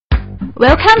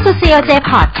Welcome to COJ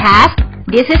Podcast.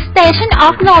 This is Station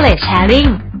of Knowledge Sharing.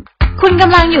 คุณก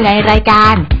ำลังอยู่ในรายกา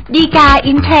รดีกา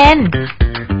in Trend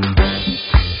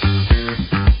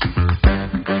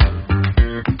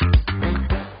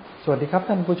สวัสดีครับ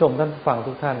ท่านผู้ชมท่านผู้ฟัง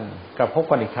ทุกท่านกลับพบ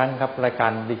กันอีกครั้งครับรายกา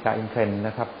รดีกา in Trend น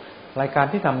ะครับรายการ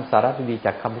ที่นำสาระดีๆจ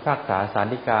ากคำพิพากษาศาล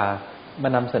ฎีกามา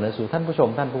นำเสนอสู่ท่านผู้ชม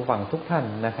ท่านผู้ฟังทุกท่าน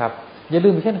นะครับอย่าลื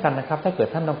มเช่นกันนะครับถ้าเกิด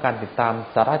ท่านต้องการติดตาม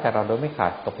สาระจากเราโดยไม่ขา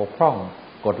ดตกบกพร่อง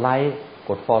กดไลค์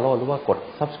กด follow หรือว่ากด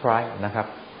subscribe นะครับ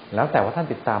แล้วแต่ว่าท่าน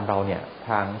ติดตามเราเนี่ยท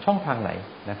างช่องทางไหน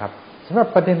นะครับสำหรับ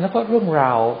ประเด็นแล้วก็เรื่องร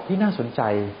าวที่น่าสนใจ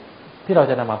ที่เรา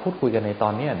จะนำมาพูดคุยกันในตอ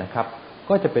นนี้นะครับ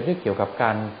ก็จะเป็นเรื่องเกี่ยวกับก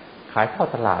ารขายทอด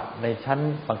ตลาดในชั้น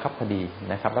บังคับคดี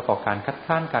นะครับแล้วก็การคัด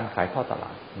ค้านการขายทอดตล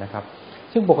าดนะครับ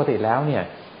ซึ่งปกติแล้วเนี่ย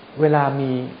เวลามี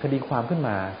คดีความขึ้นม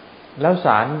าแล้วศ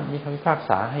าลมีคำพิพาก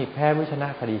ษาให้แพ้หรือชนะ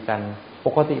คดีกันป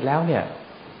กติแล้วเนี่ย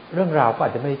เรื่องราวก็อ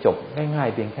าจจะไม่ได้จบง่าย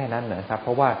ๆเพียงแค่นั้นนะครับเพ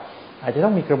ราะว่าอาจจะต้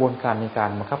องมีกระบวนการในการ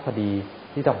บังคับคดี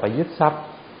ที่ต้องไปยึดทรัพย์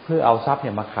เพื่อเอาทรัพย์เ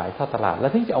นี่ยมาขายทอดตลาดแล้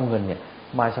วถึงจะเอาเงินเนี่ย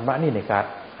มาชำระหนี้ในการ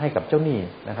ให้กับเจ้าหนี้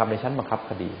นะครับในชั้นบังคับ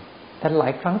คดีแต่หลา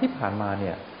ยครั้งที่ผ่านมาเ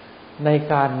นี่ยใน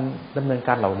การดำเนินก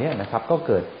ารเหล่านี้นะครับก็เ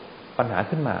กิดปัญหา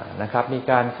ขึ้นมานะครับมี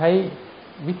การใช้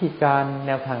วิธีการแ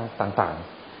นวทางต่าง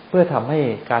ๆเพื่อทำให้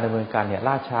การดำเนินการเนี่ย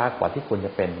ล่าช้ากว่าที่ควรจ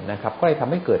ะเป็นนะครับก็เลยท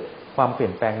ำให้เกิดความเปลี่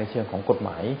ยนแปลงในเชิงของกฎหม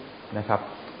ายนะครับ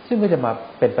ซึ่งก็จะมา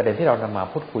เป็นประเด็นที่เรานำมา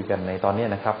พูดคุยกันในตอนนี้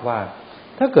นะครับว่า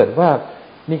ถ้าเกิดว่า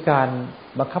มีการ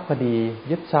บังคับคดี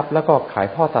ยึดทรัพย์แล้วก็ขาย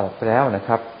ทอดตลาดไปแล้วนะค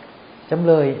รับจำเ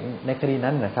ลยในคดี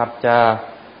นั้นนะครับจะ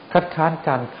คัดค้านก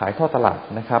ารขายทอดตลาด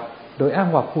นะครับโดยอ้าง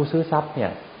ว่าผู้ซื้อทรัพย์เนี่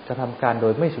ยกระทำการโด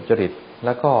ยไม่สุจริตแ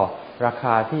ล้วก็ราค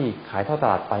าที่ขายทอดต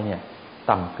ลาดไปเนี่ย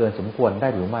ต่ำเกินสมควรได้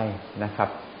หรือไม่นะครับ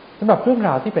สำหรับเรื่องร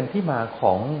าวที่เป็นที่มาข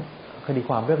องคดีค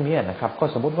วามเรื่องนี้นะครับก็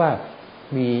สมมุติว่า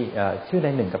มีชื่อใน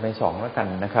1กับใน2แล้วกัน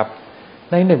นะครับ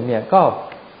ใน1เนี่ยก็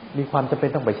มีความจำเป็น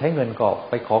ต้องไปใช้เงินก็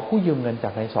ไปขอกู้ยืมเงินจา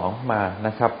กใน2มาน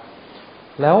ะครับ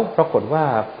แล้วปรากฏว่า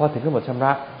พอถึงกำหนดชำร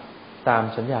ะตาม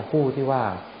สัญญากู้ที่ว่า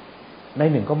ใน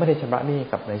1ก็ไม่ได้ชำระหนี้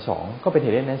กับใน2ก็เป็นเห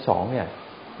ตุให้ใน2เนี่ย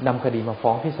นำคดีมาฟ้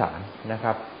องที่ศาลนะค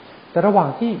รับแต่ระหว่าง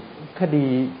ที่คดี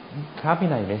ค้าพิ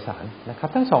นัยในศาลนะครับ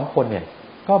ทั้ง2คนเนี่ย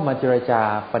ก็มาเจรจา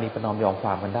ประนีประนอมยอมคว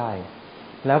ามกันได้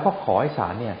แล้วก็ขอให้ศา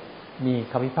ลเนี่ยมี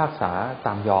คำพิพากษาต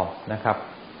ามยอมนะครับ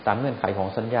ตามเงื่อนไขของ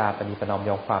สัญญาประนีประนอมย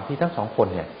อมความที่ทั้ง2คน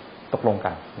เนี่ยตกลงกั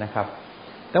นนะครับ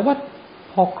แต่ว่า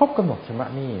พอครบกำหนดชำระ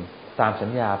หนี้ตามสัญ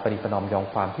ญาประนีประนอมยอม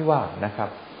ความที่ว่านะครับ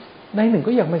ใน1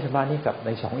ก็ยังไม่ชำระหนี้กับใน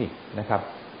2อีกนะครับ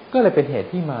ก็เลยเป็นเหตุ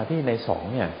ที่มาที่ใน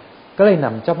2เนี่ยก็เลยน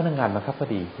ำเจ้าพนักงานบังคับค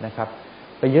ดีนะครับ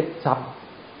ไปยึดทรัพย์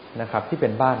นะครับที่เป็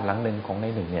นบ้านหลังหนึ่งของใน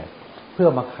1เนี่ยเพื่อ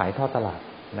มาขายทอดตลาด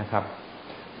นะครับ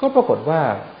ก็ปรากฏว่า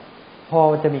พอ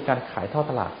จะมีการขายทอด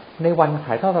ตลาดในวันข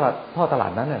ายทอดตลา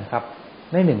ดนั้นนะครับ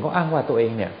ใน1ก็อ้างว่าตัวเอ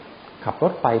งเนี่ยขับร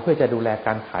ถไปเพื่อจะดูแลก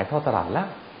ารขายทอดตลาด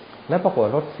และปรากฏ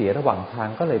รถเสียระหว่างทาง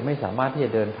ก็เลยไม่สามารถที่จะ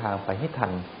เดินทางไปให้ทั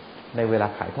นในเวลา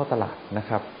ขายทอดตลาดนะ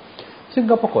ครับซึ่ง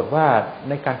ก็ปรากฏว่า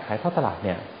ในการขายทอดตลาดเ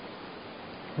นี่ย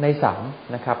ใน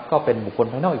3นะครับก็เป็นบุคคล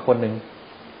ภายนอกอีกคนนึง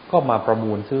ก็มาประ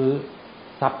มูลซื้อ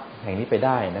ทรัพย์แห่งนี้ไปไ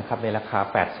ด้นะครับในราคา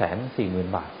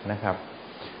 840,000 บาทนะครับ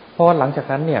พอหลังจาก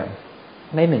นั้นเนี่ย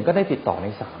ใน1ก็ได้ติดต่อใน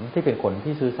3ที่เป็นคน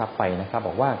ที่ซื้อทรัพย์ไปนะครับบ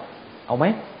อกว่าเอาไหม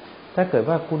ถ้าเกิด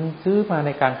ว่าคุณซื้อมาใน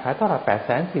การขายตลาด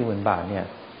 840,000 บาทเนี่ย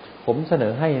ผมเสน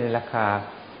อให้ในราคา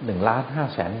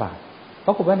 1,500,000 บาทป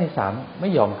รากฏว่าใน3ไม่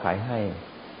ยอมขายให้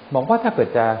บอกว่าถ้าเกิด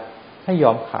จะให้ย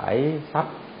อมขายทรัพ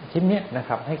ย์ชิ้นนี้นะค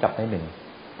รับให้กับใน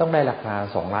1ต้องได้ราคา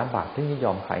2 ล้านบาทถึงจะย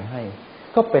อมขายให้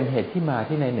ก็เป็นเหตุที่มา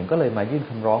ที่ใน1ก็เลยมายื่น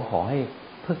คำร้องขอให้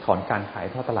เพิกถอนการขาย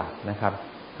ทอดตลาดนะครับ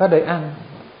ก็โดยอ้าง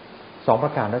2ปร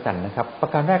ะการด้วยกันนะครับปร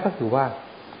ะการแรกก็คือว่า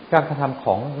การกระทำข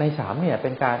องใน3เนี่ยเป็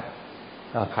นการ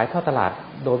ขายทอดตลาด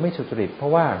โดยไม่สุจริตเพรา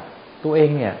ะว่าตัวเอง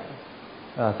เนี่ย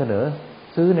เสนอ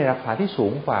ซื้อในราคาที่สู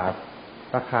งกว่า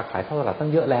ราคาขายทอดตลาดตั้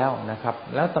งเยอะแล้วนะครับ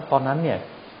แล้วตอนนั้นเนี่ย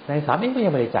ใน3เองก็ยั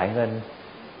งไม่ได้จ่ายเงิน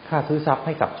ค่าซื้อทรัพย์ใ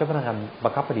ห้กับเจ้าพนักงานบั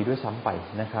งคับคดีด้วยซ้ำไป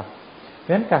นะครับเพรา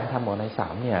ะฉะนั้นการทำของใน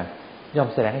3เนี่ยย่อม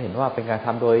แสดงให้เห็นว่าเป็นการท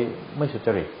ำโดยไม่สุจ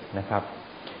ริตนะครับ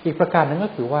อีกประการนึงก็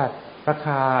คือว่าราค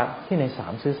าที่ใน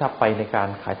3ซื้อทรัพย์ไปในการ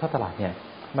ขายทอดตลาดเนี่ย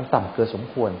มันต่ำเกินสม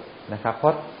ควรนะครับเพรา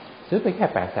ะซื้อไปแค่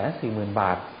 840,000 บ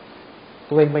าท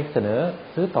ตัวเองไปเสนอ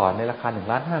ซื้อต่อในราคา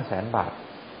 1,500,000 บาท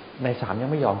ใน3ยัง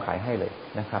ไม่ยอมขายให้เลย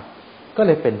นะครับก็เ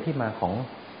ลยเป็นที่มาของ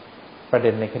ประเด็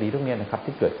นในคดีเรื่องนี้นะครับ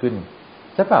ที่เกิดขึ้น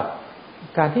สำหรับ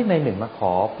การที่ใน1มาข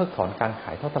อเพิกถอนการข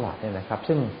ายทอดตลาดเนี่ยนะครับ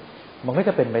ซึ่งมันก็จ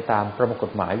ะเป็นไปตามประมวลก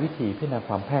ฎหมายวิธีพิจารณาค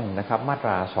วามแพ่งนะครับมาตร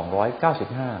า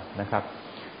295นะครับ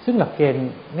ซึ่งหลักเกณฑ์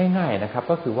ง่ายๆนะครับ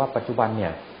ก็คือว่าปัจจุบันเนี่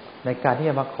ยในการที่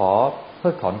จะมาขอเพิ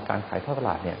กถอนการขายทอดตล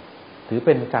าดเนี่ยถือเ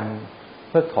ป็นการ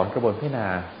เพิกถอนกระบวนพิจารณา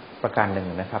ประการหนึ่ง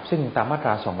นะครับซึ่งตามมาตร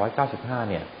า295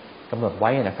เนี่ยกำหนดไว้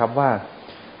นะครับว่า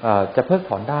จะเพิกถ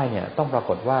อนได้เนี่ยต้องปรา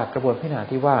กฏว่ากระบวนพิจารณา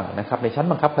ที่ว่านะครับในชั้น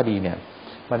บังคับคดีเนี่ย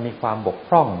มันมีความบกพ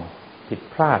ร่องผิด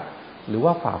พลาดหรือว่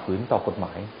าฝ่าฝืนต่อกฎหม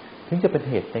ายถึงจะเป็น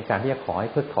เหตุในการที่จะขอให้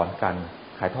เพิกถอนการ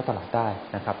ขายทอดตลาดได้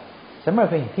นะครับสำหรับ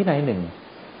เหตุที่ในหนึ่ง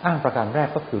อ้างประการแรก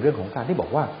ก็คือเรื่องของการที่บอก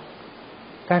ว่า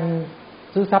การ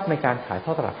ซื้อทรัพย์ในการขายท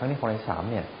อดตลาดครั้งนี้ของใน3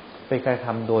เนี่ยเป็นการท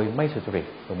ำโดยไม่สุจริต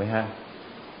ถูกไหมฮะ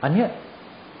อันเนี้ย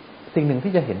สิ่งหนึ่ง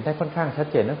ที่จะเห็นได้ค่อนข้างชัด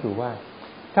เจนก็คือว่า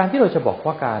การที่เราจะบอก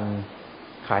ว่าการ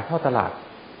ขายทอดตลาด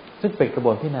ซึ่งเป็นกระบ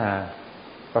วนพิจารณา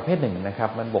ประเภทหนึ่งนะครับ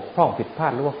มันบกพร่องผิดพลา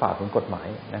ดหรือว่าฝ่าฝืนกฎหมาย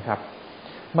นะครับ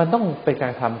มันต้องเป็นกา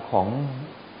รทำของ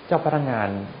เจ้าพนักงาน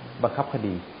บังคับค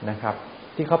ดีนะครับ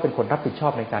ที่เขาเป็นคนรับผิดชอ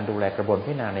บในการดูแลกระบวน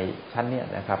พิจารณาในชั้นนี้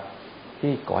นะครับ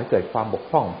ที่ก่อให้เกิดความบก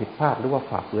พร่องผิดพลาดหรือว่า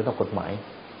ฝ่าฝืนต่อกฎหมาย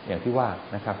อย่างที่ว่า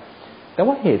นะครับแต่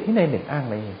ว่าเหตุที่ในหนึ่งอ้าง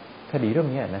ในคดีเรื่อง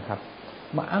นี้นะครับ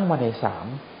มาอ้างมาใน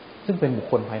3ซึ่งเป็นบุค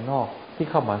คลภายนอกที่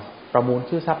เข้ามาประมูล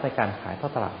ซื้อทรัพย์ในการขายทอ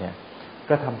ดตลาดเนี่ย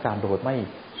กระทำการโดยไม่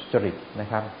สุจริตนะ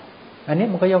ครับอันนี้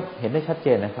มันก็ย่อมเห็นได้ชัดเจ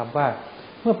นนะครับว่า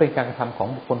เมื่อเป็นการกระทำของ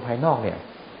บุคคลภายนอกเนี่ย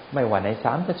ไม่ว่าใน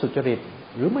3จะสุจริต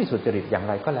หรือไม่สุจริตอย่าง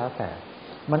ไรก็แล้วแต่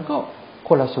มันก็ค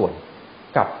นละส่วน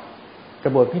กับกร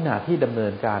ะบวนพิจารณาที่ดำเนิ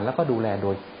นการแล้วก็ดูแลโด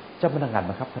ยเจ้าพนักงาน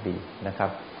บังคับคดีนะครับ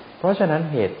เพราะฉะนั้น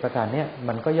เหตุประการนี้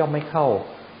มันก็ย่อมไม่เข้า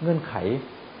เงื่อนไข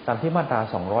ตามที่มาตรา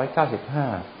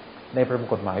295ในประมวล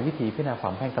กฎหมายวิธีพิจารณาควา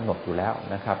มแพ่งกำหนดอยู่แล้ว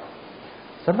นะครับ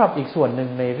สำหรับอีกส่วนหนึ่ง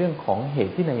ในเรื่องของเห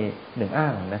ตุที่ในหนึ่งอ้า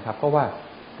งนะครับก็ว่า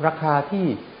ราคาที่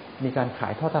มีการขา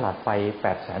ยทอดตลาดไป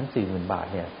 840,000 บาท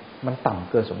เนี่ยมันต่ำ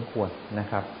เกินสมควรนะ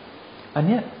ครับอันเ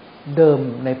นี้ยเดิม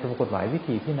ในประมวลกฎหมายวิ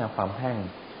ธีพิจารณาความแพ่ง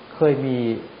เคยมี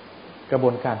กระบ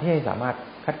วนการที่ให้สามารถ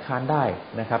คัดค้านได้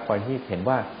นะครับกรณีที่เห็น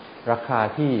ว่าราคา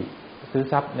ที่ซื้อ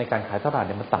ทรัพย์ในการขายตลาดเ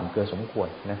นี่ยมันต่ำเกินสมควร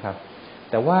นะครับ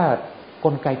แต่ว่าก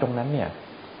ลไกตรงนั้นเนี่ย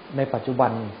ในปัจจุบั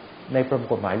นในประมวล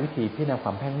กฎหมายวิธีพิจารณาคว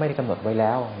ามแพ่งไม่ได้กำหนดไว้แ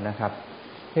ล้วนะครับ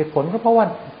เหตุผลก็เพราะว่า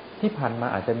ที่ผ่านมา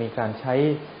อาจจะมีการใช้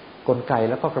กลไก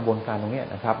แล้วก็กระบวนการตรงนี้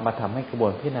นะครับมาทำให้กระบว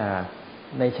นพิจารณา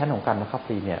ในชั้นของการบังคับค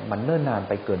ดีเนี่ยมันเนิ่นนาน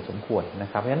ไปเกินสมควรนะ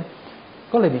ครับเพราะฉะนั้น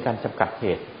ก็เลยมีการจำกัดเห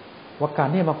ตุว่าการ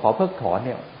ที่มาขอเพิกถอนเ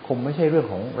นี่ยคงไม่ใช่เรื่อง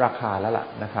ของราคาแล้วล่ะ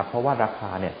นะครับเพราะว่าราค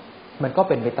าเนี่ยมันก็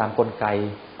เป็นไปตามกลไก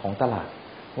ของตลาด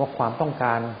ว่าความต้องก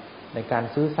ารในการ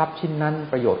ซื้อทรัพย์ชิ้นนั้น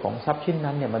ประโยชน์ของทรัพย์ชิ้น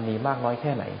นั้นเนี่ยมันมีมากน้อยแ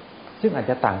ค่ไหนซึ่งอาจ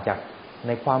จะต่างจากใ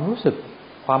นความรู้สึก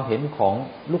ความเห็นของ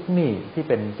ลูกหนี้ที่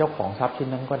เป็นเจ้าของทรัพย์ชิ้น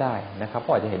นั้นก็ได้นะครับ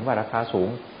ก็อาจจะเห็นว่าราคาสูง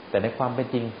แต่ในความเป็น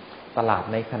จริงตลาด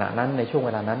ในขณะนั้นในช่วงเว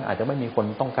ลานั้นอาจจะไม่มีคน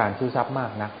ต้องการซื้อทรัพย์มา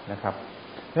กนักนะครับ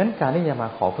เพราะฉะนั้นการที่จะมา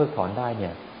ขอเพิกถอนได้เนี่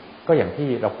ยก็อย่างที่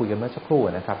เราคุยกันเมื่อสักครู่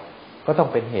นะครับก็ต้อง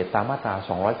เป็นเหตุตามมาตรา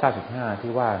295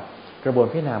ที่ว่ากระบวน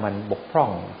พิจารณามันบกพร่อง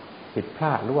ผิดพล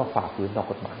าดหรือว่าฝ่าฝืนต่อ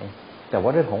กฎหมายแต่ว่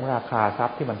าเรื่องของราคาทรัพ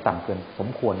ย์ที่มันต่ำเกินสม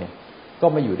ควรเนี่ยก็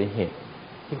ไม่อยู่ในเหตุ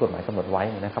ที่กฎหมายกำหนดไว้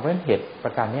นะครับเพราะฉะนั้นเหตุปร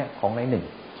ะการนี้ของในหนึ่ง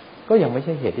ก็ยังไม่ใ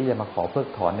ช่เหตุที่จะมาขอเพิก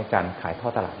ถอนในการขายทอ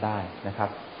ดตลาดได้นะครับ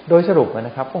โดยสรุปน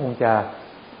ะครับก็คงจะ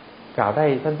กล่าวได้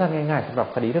สั้นๆง่ายๆสำหรับ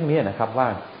คดีเรื่องนี้นะครับว่า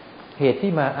เหตุ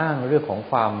ที่มาอ้างเรื่องของ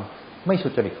ความไม่สุ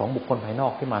จริตของบุคคลภายนอ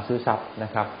กที่มาซื้อทรัพย์น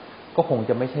ะครับก็คง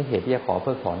จะไม่ใช่เหตุที่จะขอเ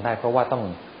พิกถอนได้เพราะว่าต้อง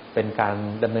เป็นการ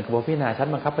ดำเนินกระบวนพิจารณาชั้น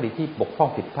บังคับคดีที่บกพร่อง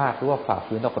ผิดพลาดหรือว่าฝ่า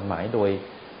ฝืนต่อกฎหมายโดย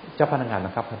เจ้าพนักงานบั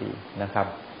งคับคดีนะครับ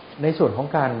ในส่วนของ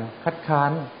การคัดค้า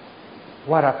น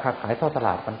ว่าราคาขายทอดตล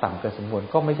าดมันต่ำเกินสมควร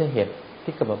ก็ไม่ใช่เหตุ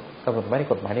ที่กำหนดไว้ใน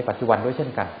กฎหมายในปัจจุบันด้วยเช่น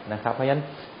กันนะครับเพราะฉะนั้น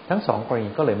ทั้ง2กรณี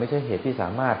ก็เลยไม่ใช่เหตุที่สา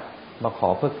มารถมาขอ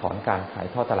เพิกถอนการขาย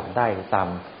ทอดตลาดได้ตาม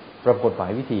ประมวลกฎหมา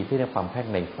ยวิธีพิจารณาความแพ่ง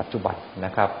ในปัจจุบันน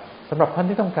ะครับสำหรับท่าน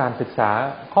ที่ต้องการศึกษา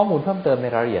ข้อมูลเพิ่มเติมใน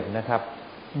รายละเอียดนะครับ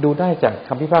ดูได้จากค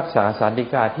ำพิพากษาศาลฎี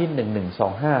กาที่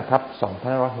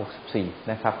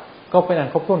1125/2564นะครับก็เป็นอัน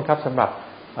ครบถ้วนครับสำหรับ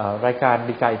รายการ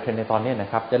ฎีกาอีกเทรนในตอนนี้น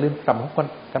ะครับอย่าลืมกลับมาพบ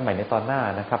กันใหม่ในตอนหน้า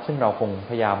นะครับซึ่งเราคง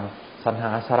พยายามสรรหา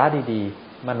สาระดี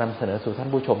ๆมานำเสนอสู่ท่าน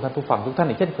ผู้ชมท่านผู้ฟังทุกท่าน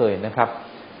อีกเช่นเคยนะครับ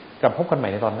กลับพบกันใหม่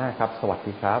ในตอนหน้าครับสวัส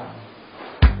ดีครับ